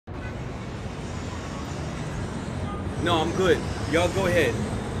No, I'm good. Y'all go ahead.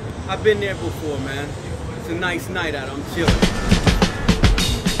 I've been there before, man. It's a nice night out. I'm chilling.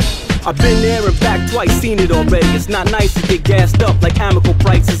 I've been there and back twice, seen it already. It's not nice to get gassed up like amicable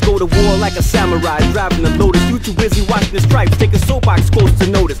prices. Go to war like a samurai, driving a Lotus. You too busy watching the stripes, taking soapbox quotes to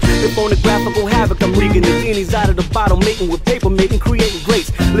notice. The phonographical havoc, I'm reading the genies out of the bottle, making with paper, making, creating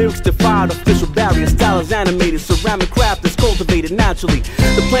grace. Lyrics defy official barriers, style is animated, ceramic craft is cultivated naturally.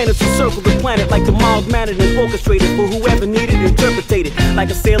 The planets will circle the planet like the mild-mannered and orchestrated for whoever needed, interpreted.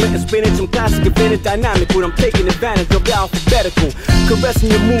 Like a sailor in spinach, I'm classic, invented, dynamic, but I'm taking advantage of the alphabetical. Caressing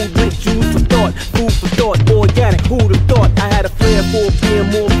your mood with Jews for thought, food for thought, organic, who'd have thought I had a flair for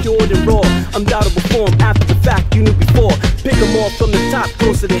being more pure than raw. Undoubtable form, after the fact you knew before. Pick them off from the top,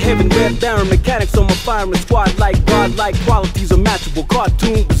 closer to heaven. Red Baron mechanics on my firing squad, like godlike qualities unmatchable.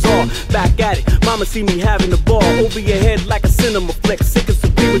 Cartoon bizarre, back at it. Mama see me having the ball over your head like a cinema flick. Sick as a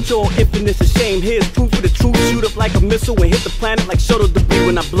premature, infinite of shame. Here's proof of the truth. Shoot up like a missile and hit the planet like shuttle debris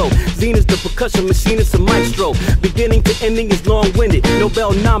when I blow. Zine is the percussion machine, it's a maestro. Beginning to ending is long-winded,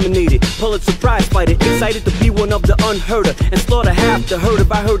 Nobel nominated, Pulitzer Prize fighter, excited to be one of the unheard of, and slaughter half the herd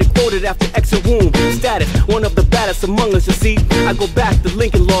if I heard it quoted after exit wound status. One of the baddest among us, you see. I go back to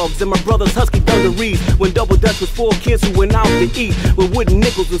Lincoln Logs and my brother's Husky dungarees, when Double Dutch was 4 kids who went out to eat with wooden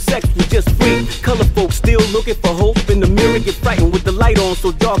nickels and sex was just free. Color folks still looking for hope in the mirror, get frightened with the light on,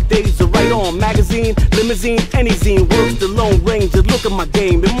 so dark days are right on. Magazine, limousine, any zine works. The Lone Ranger, look at my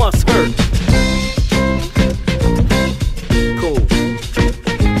game, it must hurt.